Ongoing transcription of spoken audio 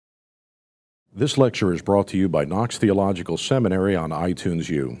This lecture is brought to you by Knox Theological Seminary on iTunes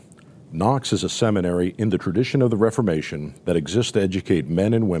U. Knox is a seminary in the tradition of the Reformation that exists to educate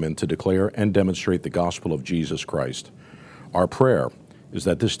men and women to declare and demonstrate the gospel of Jesus Christ. Our prayer is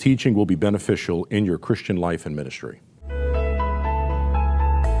that this teaching will be beneficial in your Christian life and ministry.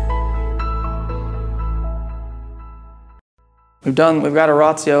 We've got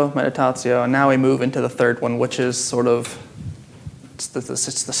oratio, meditatio, and now we move into the third one, which is sort of, it's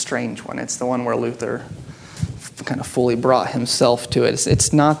the strange one. It's the one where Luther kind of fully brought himself to it.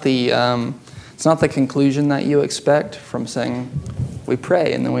 It's not the conclusion that you expect from saying we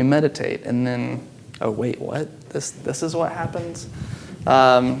pray and then we meditate and then, oh wait, what? This is what happens?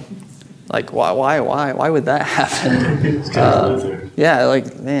 Like why would that happen? It's kind of Luther. Yeah,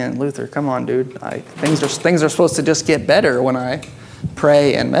 like, man, Luther, come on, dude. Things are supposed to just get better when I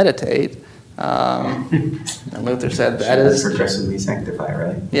pray and meditate. And Luther said that is progressively sanctify,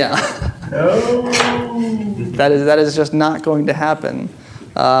 right? Yeah. No. that is just not going to happen.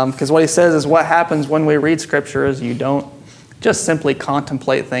 Because what he says is what happens when we read Scripture is you don't just simply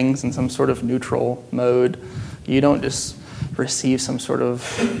contemplate things in some sort of neutral mode. You don't just receive some sort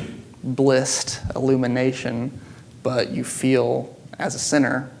of blissed illumination, but you feel, as a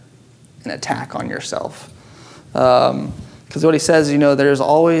sinner, an attack on yourself. Because what he says, there's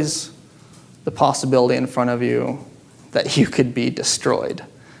always the possibility in front of you that you could be destroyed,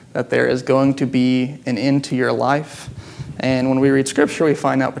 that there is going to be an end to your life. And when we read Scripture, we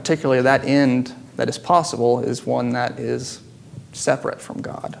find out particularly that end that is possible is one that is separate from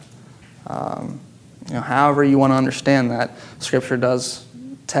God. However you want to understand that, Scripture does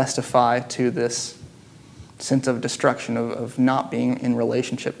testify to this sense of destruction, of not being in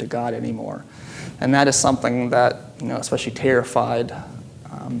relationship to God anymore. And that is something that, especially terrified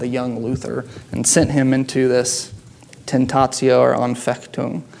the young Luther and sent him into this tentatio or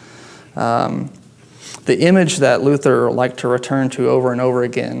Anfechtung. The image that Luther liked to return to over and over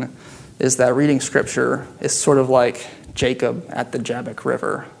again is that reading Scripture is sort of like Jacob at the Jabbok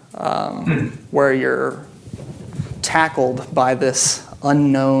River, where you're tackled by this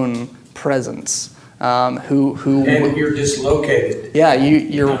unknown presence who And you're dislocated. Yeah,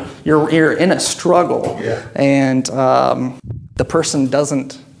 you're in a struggle, Yeah. and the person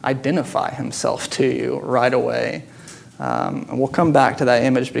doesn't identify himself to you right away. And we'll come back to that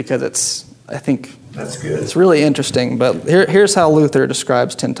image because I think That's good. it's really interesting. But here's how Luther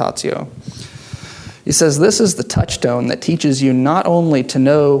describes tentatio. He says, "This is the touchstone that teaches you not only to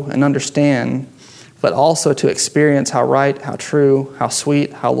know and understand, but also to experience how right, how true, how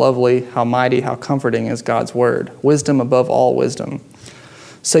sweet, how lovely, how mighty, how comforting is God's word, wisdom above all wisdom.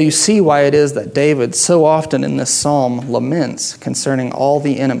 So you see why it is that David so often in this psalm laments concerning all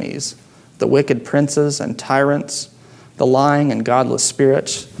the enemies, the wicked princes and tyrants, the lying and godless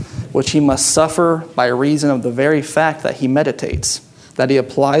spirits, which he must suffer by reason of the very fact that he meditates, that he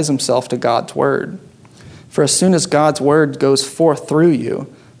applies himself to God's word. For as soon as God's word goes forth through you,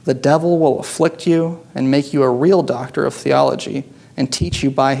 the devil will afflict you and make you a real doctor of theology and teach you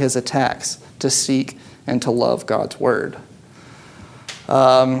by his attacks to seek and to love God's word."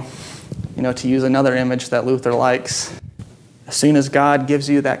 To use another image that Luther likes, as soon as God gives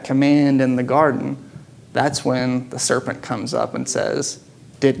you that command in the garden, that's when the serpent comes up and says,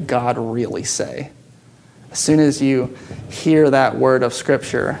 "Did God really say?" As soon as you hear that word of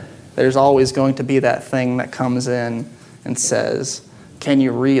Scripture, there's always going to be that thing that comes in and says, can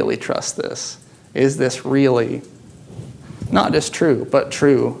you really trust this? Is this really not just true, but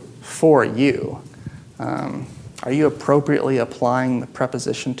true for you? Are you appropriately applying the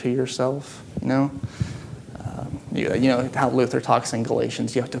preposition to yourself? How Luther talks in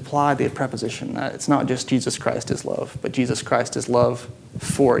Galatians, you have to apply the preposition. It's not just Jesus Christ is love, but Jesus Christ is love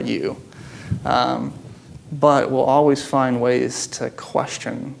for you. But we'll always find ways to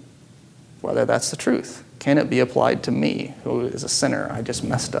question whether that's the truth. Can it be applied to me, who is a sinner? I just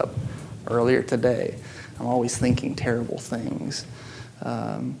messed up earlier today. I'm always thinking terrible things.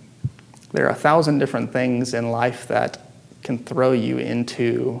 There are 1,000 different things in life that can throw you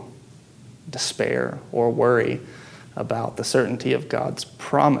into despair or worry about the certainty of God's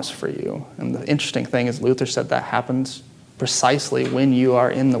promise for you. And the interesting thing is Luther said that happens precisely when you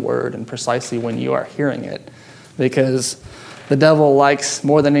are in the Word and precisely when you are hearing it, because the devil likes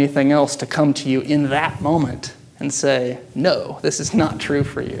more than anything else to come to you in that moment and say, no, this is not true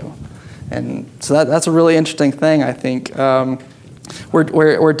for you. And so that's a really interesting thing, I think.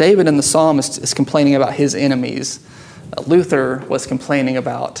 Where David in the psalm is complaining about his enemies, Luther was complaining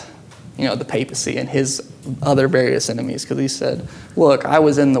about the papacy and his other various enemies, because he said, look, I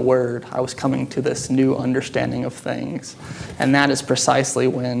was in the Word. I was coming to this new understanding of things. And that is precisely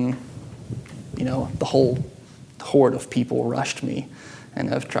when the whole horde of people rushed me and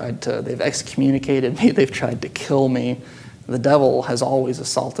they've excommunicated me, they've tried to kill me. The devil has always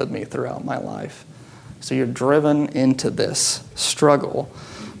assaulted me throughout my life. So you're driven into this struggle.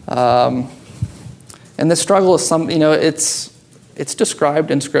 And this struggle is it's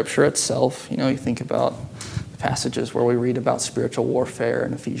described in Scripture itself. You think about passages where we read about spiritual warfare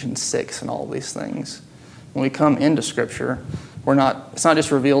in Ephesians 6 and all these things. When we come into Scripture, it's not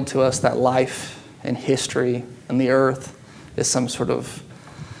just revealed to us that life and history and the earth is some sort of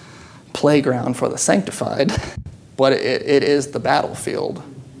playground for the sanctified, but it is the battlefield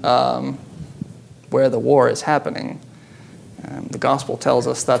where the war is happening. The gospel tells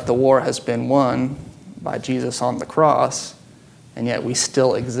us that the war has been won by Jesus on the cross, and yet we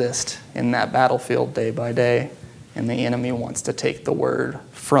still exist in that battlefield day by day, and the enemy wants to take the word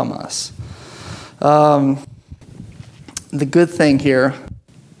from us. The good thing here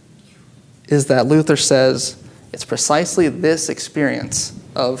is that Luther says it's precisely this experience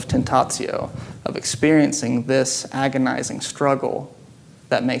of tentatio, of experiencing this agonizing struggle,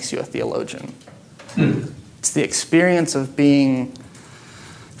 that makes you a theologian. It's the experience of being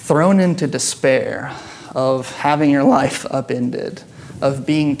thrown into despair, of having your life upended, of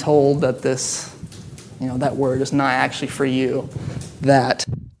being told that that word is not actually for you, that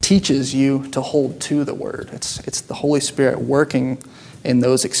teaches you to hold to the word. It's the Holy Spirit working in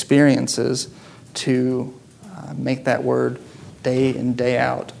those experiences to make that word day in, day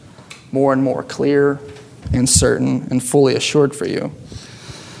out more and more clear and certain and fully assured for you.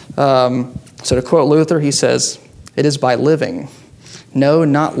 So to quote Luther, he says, "It is by living, no,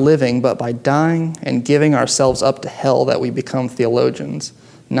 not living, but by dying and giving ourselves up to hell that we become theologians,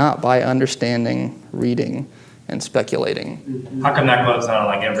 not by understanding, reading, and speculating." How come that goes on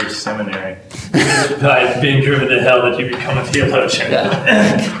like every seminary? By being driven to hell that you become a theologian.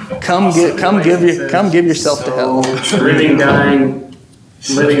 Yeah. Come give yourself to hell. Living, dying,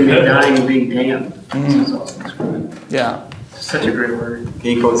 and being damned. Yeah. Such a great word.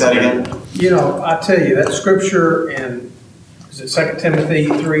 Can you quote that again? I tell you, that scripture in, is it 2 Timothy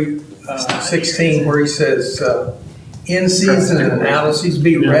 3:16, where he says, in season and analyses,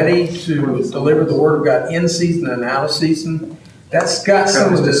 be ready to deliver the word of God in season and out of season. That's got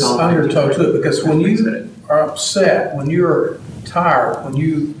some of this undertow to it, because when you are upset, when you're tired, when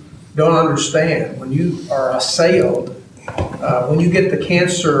you don't understand, when you are assailed, when you get the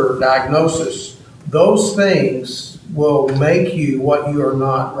cancer diagnosis, those things will make you what you are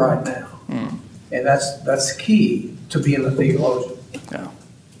not right now. And that's key to being a theologian.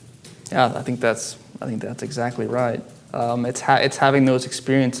 Yeah, I think that's exactly right. It's having those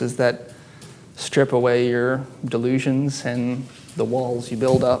experiences that strip away your delusions and the walls you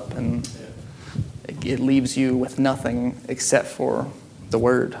build up, and it leaves you with nothing except for the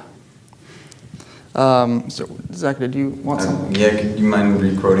word. So, Zach, did you want something? Yeah, could you mind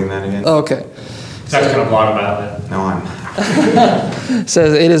re-quoting that again? Oh, okay. Zach's going to blog about it. No, I'm. It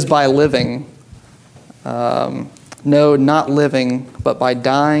says, "It is by living, no, not living, but by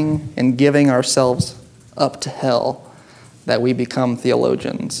dying and giving ourselves up to hell that we become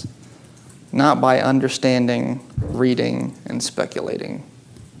theologians, not by understanding, reading, and speculating."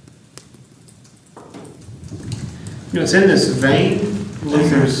 It's in this vein,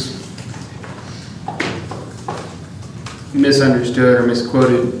 Luther's misunderstood or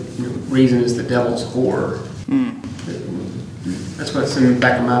misquoted reason is the devil's whore. That's what's in the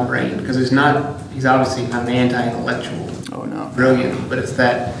back of my brain, because he's obviously kind of anti-intellectual. Oh, no. Brilliant, but it's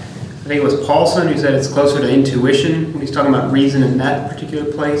that, I think it was Paulson who said it's closer to intuition when he's talking about reason in that particular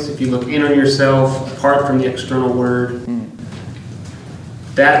place. If you look in on yourself, apart from the external word,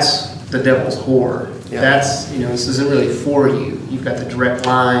 that's the devil's whore. Yeah. That's, this isn't really for you. You've got the direct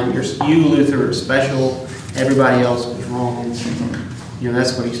line. You, Luther, are special. Everybody else was wrong.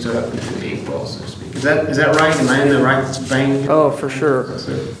 That's what he stood up and did well, so to speak. Is that right? Am I in the right vein? Oh, for sure.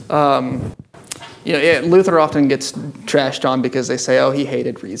 Luther often gets trashed on because they say, he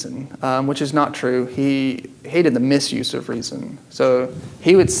hated reason, which is not true. He hated the misuse of reason. So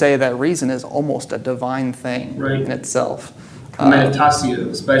he would say that reason is almost a divine thing in itself. Tentatio,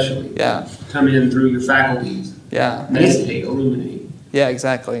 especially. Yeah. Come in through your faculties. Yeah. Meditate, illuminate. Yeah,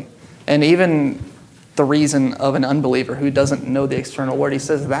 exactly. And even the reason of an unbeliever who doesn't know the external word, he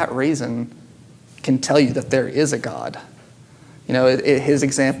says that reason can tell you that there is a God. His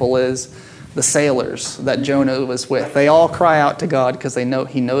example is the sailors that Jonah was with. They all cry out to God because he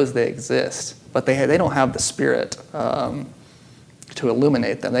knows they exist, but they don't have the Spirit to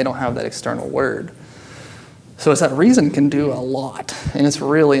illuminate them. They don't have that external word. So it's that reason can do a lot, and it's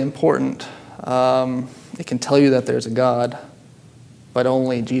really important. It can tell you that there's a God, but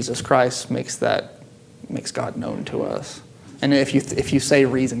only Jesus Christ makes God known to us. And if you say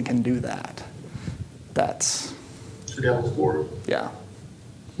reason can do that, that's The devil's whore. yeah.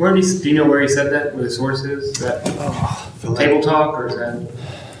 Do you know where he said that? Where the source is? Is that table talk, or is that?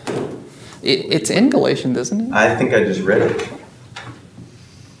 It's in Galatians, isn't it? I think I just read it.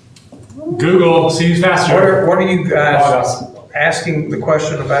 Google, see who's faster. What are you guys asking the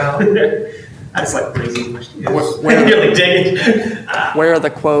question about? I just like crazy questions. Where- Really digging. Where the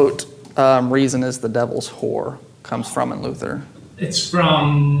quote "reason is the devil's whore" comes from in Luther. It's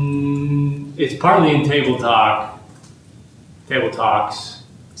partly in table talks.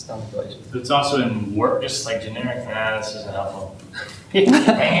 It's not Galatians. But it's also in work, just like generic. This isn't helpful.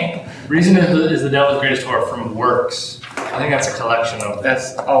 Reason is the devil's greatest whore from works. I think that's a collection of.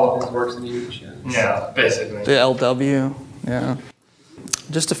 That's all of his works in each. Yeah, basically. The LW, yeah.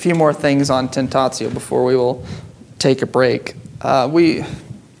 Just a few more things on tentatio before we will take a break. We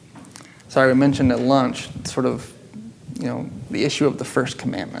mentioned at lunch sort of, the issue of the first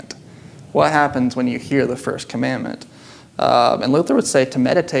commandment. What happens when you hear the first commandment? And Luther would say to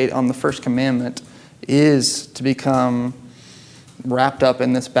meditate on the first commandment is to become wrapped up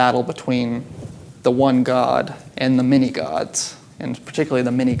in this battle between the one God and the many gods, and particularly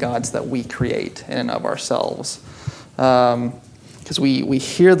the many gods that we create in and of ourselves. Because we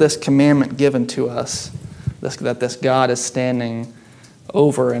hear this commandment given to us, that this God is standing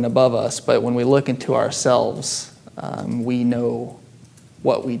over and above us, but when we look into ourselves, we know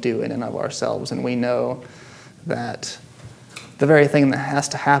what we do in and of ourselves, and we know that the very thing that has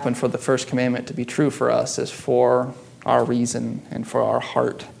to happen for the first commandment to be true for us is for our reason and for our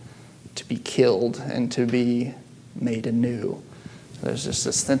heart to be killed and to be made anew. There's just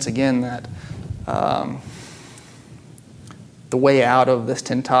this sense again that the way out of this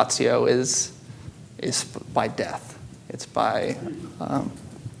tentatio is by death. It's by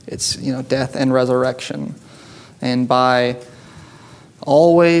death and resurrection, and by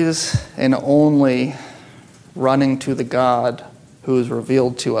always and only running to the God who is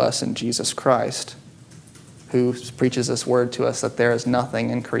revealed to us in Jesus Christ, who preaches this word to us that there is nothing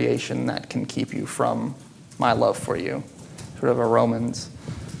in creation that can keep you from my love for you. Sort of a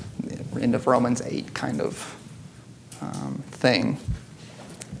end of Romans 8 kind of thing.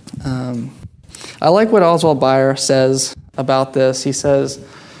 I like what Oswald Bayer says about this. He says,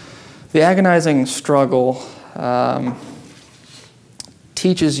 the agonizing struggle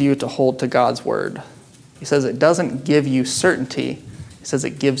teaches you to hold to God's word. He says it doesn't give you certainty. He says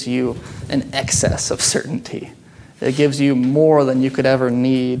it gives you an excess of certainty. It gives you more than you could ever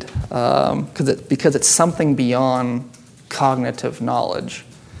need because it's something beyond cognitive knowledge.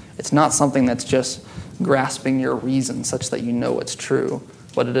 It's not something that's just grasping your reason such that you know it's true,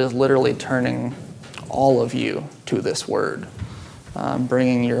 but it is literally turning all of you to this word,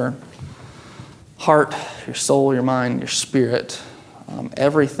 bringing your heart, your soul, your mind, your spirit,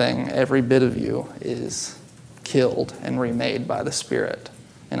 everything, every bit of you is killed and remade by the Spirit,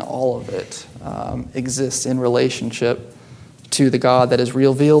 and all of it exists in relationship to the God that is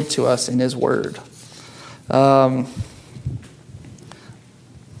revealed to us in His Word. Are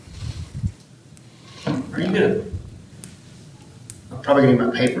you gonna? I'm probably gonna need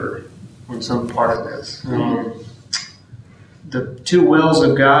my paper on some part of this. The two wills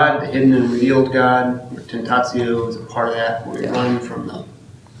of God, the hidden and revealed God, or tentatio is a part of that, where we run from the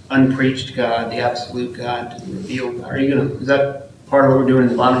unpreached God, the absolute God, to the revealed God. Is that part of what we're doing in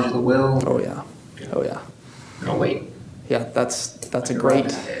the bondage of the will? Oh yeah. Oh yeah. No, wait. Yeah, that's a Right on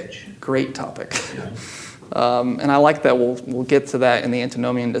the edge. great topic. Yeah. And I like that we'll get to that in the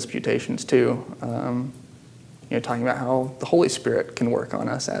antinomian disputations too. Talking about how the Holy Spirit can work on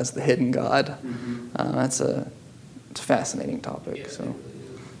us as the hidden God. Mm-hmm. It's a fascinating topic. Yeah.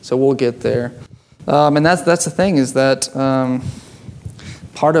 So we'll get there. And that's the thing is that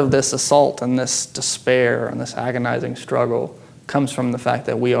part of this assault and this despair and this agonizing struggle comes from the fact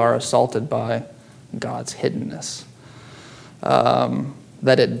that we are assaulted by God's hiddenness.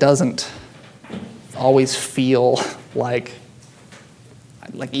 That it doesn't always feel like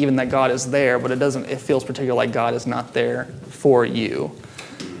even that God is there, but it feels particularly like God is not there for you.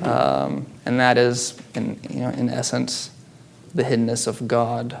 And that is, in essence, the hiddenness of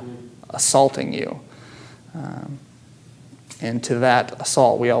God assaulting you. And to that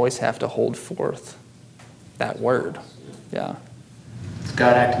assault, we always have to hold forth that word. Yeah. It's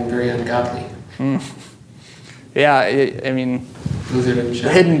God acting very ungodly. Yeah, Luther didn't show.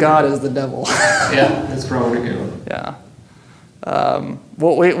 the hidden God is the devil. Yeah, that's where I want to go. Yeah.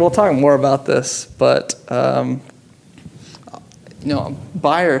 We'll talk more about this, but Bayer,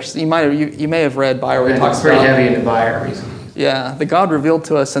 you may have read Bayer. Where he talks pretty about, heavy into Bayer recently. Yeah, the God revealed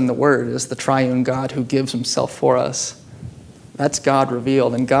to us in the Word is the triune God who gives himself for us. That's God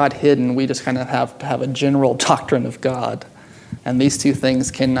revealed, and God hidden, we just kind of have to have a general doctrine of God. And these two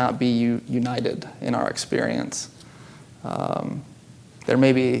things cannot be united in our experience. There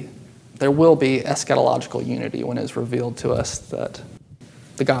will be eschatological unity when it is revealed to us that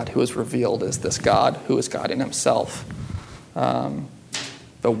the God who is revealed is this God who is God in himself. But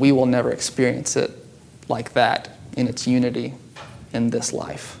we will never experience it like that in its unity in this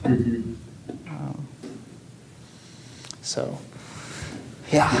life. Mm-hmm. So,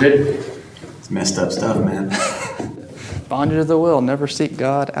 yeah. Good. It's messed up stuff, man. Bondage of the will, never seek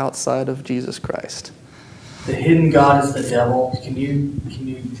God outside of Jesus Christ. The hidden God is the devil. Can you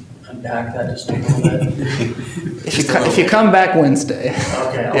unpack that just a little bit? If you come back Wednesday.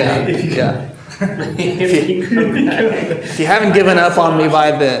 Okay. Yeah. If you haven't given up on me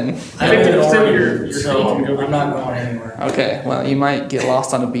by then. I think it's still so I'm not going anywhere. Okay, well, you might get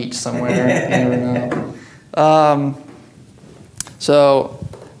lost on a beach somewhere. You never know. So,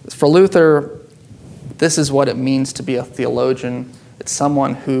 for Luther, this is what it means to be a theologian. It's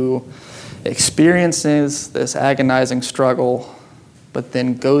someone who experiences this agonizing struggle, but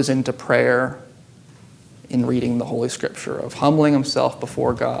then goes into prayer in reading the Holy Scripture, of humbling himself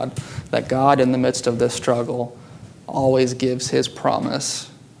before God, that God in the midst of this struggle always gives his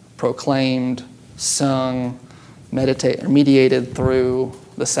promise, proclaimed, sung, mediated through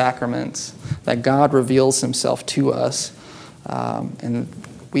the sacraments, that God reveals himself to us, and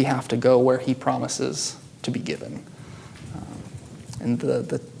we have to go where he promises to be given. And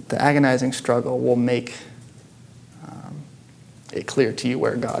the agonizing struggle will make it clear to you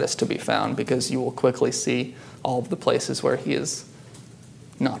where God is to be found, because you will quickly see all of the places where he is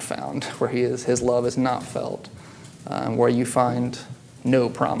not found, where his love is not felt, where you find no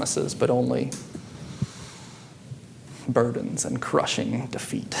promises, but only burdens and crushing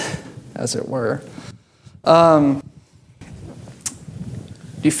defeat, as it were. Do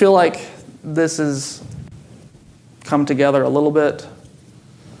you feel like this has come together a little bit?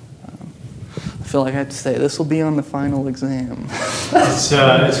 I feel like I have to say, this will be on the final exam. It's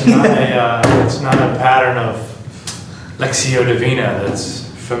not a pattern of Lectio Divina that's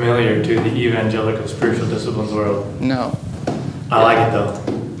familiar to the evangelical spiritual disciplines world. No. I like it though.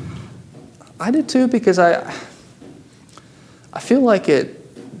 I do too, because I feel like it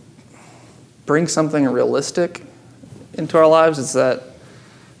brings something realistic into our lives. Is that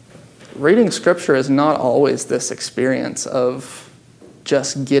reading Scripture is not always this experience of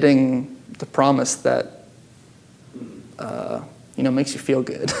just getting the promise that makes you feel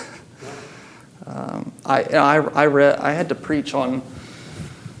good. I had to preach on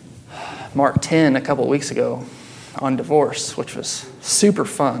Mark 10 a couple of weeks ago on divorce, which was super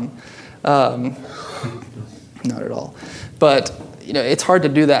fun. Not at all, but it's hard to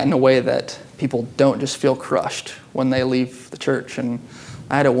do that in a way that people don't just feel crushed when they leave the church. And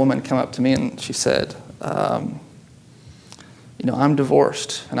I had a woman come up to me and she said, I'm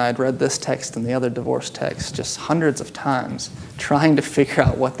divorced, and I had read this text and the other divorce text just hundreds of times, trying to figure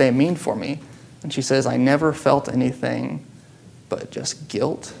out what they mean for me. And she says, I never felt anything but just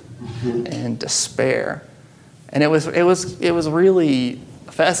guilt and despair. And it was really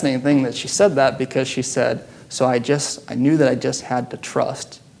a fascinating thing that she said that, because she said, so I knew that I just had to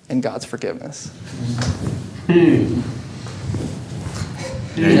trust in God's forgiveness. There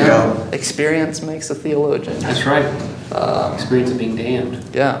you go. Experience makes a theologian. That's right. Experience of being damned.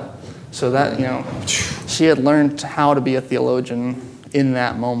 Yeah. So that, she had learned how to be a theologian in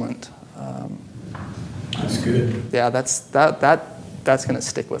that moment. That's good. Yeah, that's going to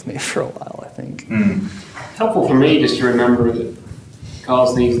stick with me for a while, I think. It's helpful for me just to remember that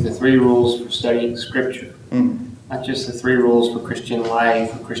calls these the 3 rules for studying Scripture. Not just the 3 rules for Christian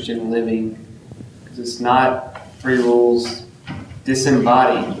life, for Christian living, because it's not 3 rules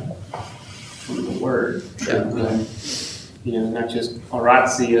disembodied from the Word. Not just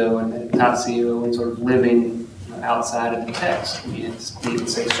oratio and tentatio and sort of living outside of the text.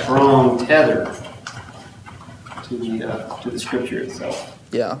 It's a strong tether to the Scripture itself.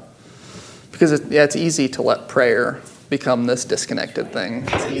 Yeah, because it's easy to let prayer become this disconnected thing.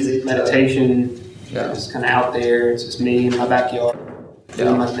 It's easy. Meditation, it's kind of out there. It's just me in my backyard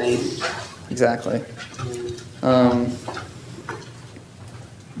doing my thing. Exactly.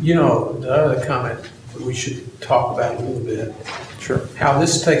 The other comment we should talk about a little bit. Sure. How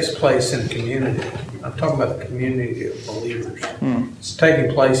this takes place in community. I'm talking about the community of believers. It's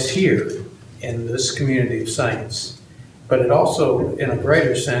taking place here in this community of saints, but it also, in a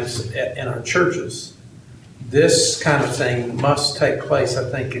greater sense, in our churches. This kind of thing must take place, I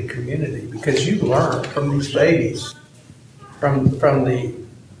think, in community, because you learn from these babies from the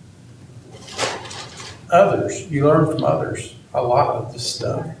others. You learn from others a lot of this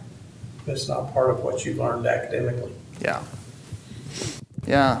stuff. It's not part of what you learned academically. Yeah.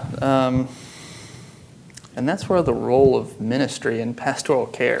 Yeah. And that's where the role of ministry and pastoral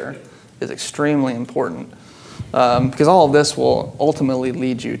care is extremely important. Because all of this will ultimately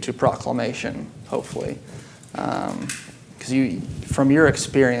lead you to proclamation, hopefully. Because from your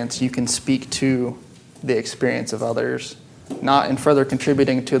experience, you can speak to the experience of others, not in further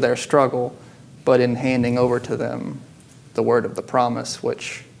contributing to their struggle, but in handing over to them the word of the promise,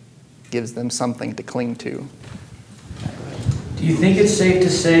 which gives them something to cling to. Do you think it's safe to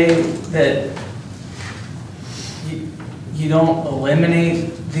say that you don't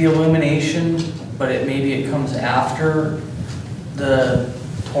eliminate the illumination, but maybe it comes after the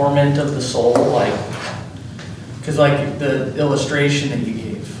torment of the soul? Like, because like the illustration that you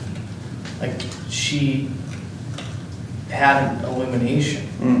gave, like she had an illumination,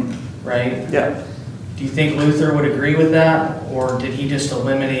 right? Yeah. Do you think Luther would agree with that, or did he just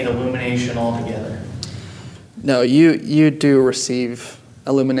eliminate illumination altogether? No, you do receive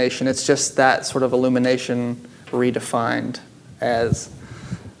illumination. It's just that sort of illumination redefined as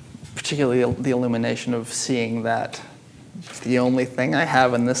particularly the illumination of seeing that the only thing I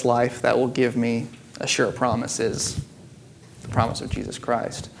have in this life that will give me a sure promise is the promise of Jesus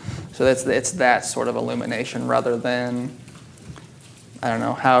Christ. So it's that sort of illumination rather than, I don't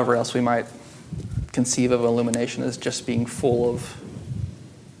know, however else we might conceive of illumination as just being full of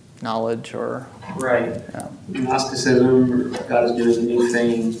knowledge or... Right. Yeah. Gnosticism, God is doing a new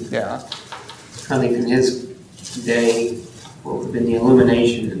thing. Yeah. I think in his day, what would have been the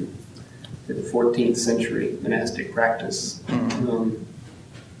illumination in the 14th century monastic practice. I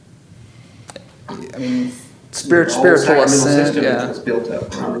mean, spiritual sacramental ascent, system yeah. was built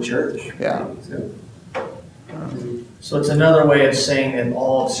up around the church. Yeah. So it's another way of saying that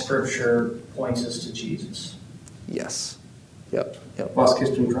all of Scripture points us to Jesus. Yes. Yep. Lost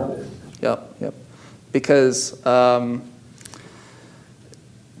Christian brother. Yep. Because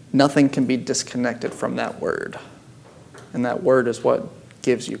nothing can be disconnected from that word. And that word is what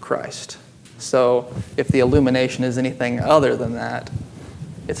gives you Christ. So if the illumination is anything other than that,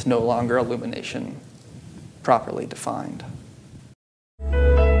 it's no longer illumination properly defined.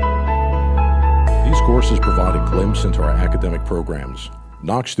 These courses provide a glimpse into our academic programs.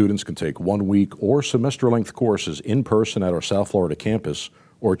 Knox students can take 1 week or semester-length courses in person at our South Florida campus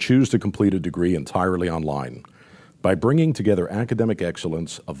or choose to complete a degree entirely online. By bringing together academic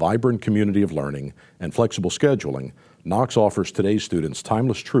excellence, a vibrant community of learning, and flexible scheduling, Knox offers today's students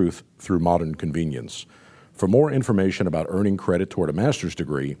timeless truth through modern convenience. For more information about earning credit toward a master's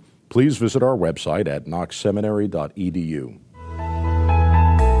degree, please visit our website at knoxseminary.edu.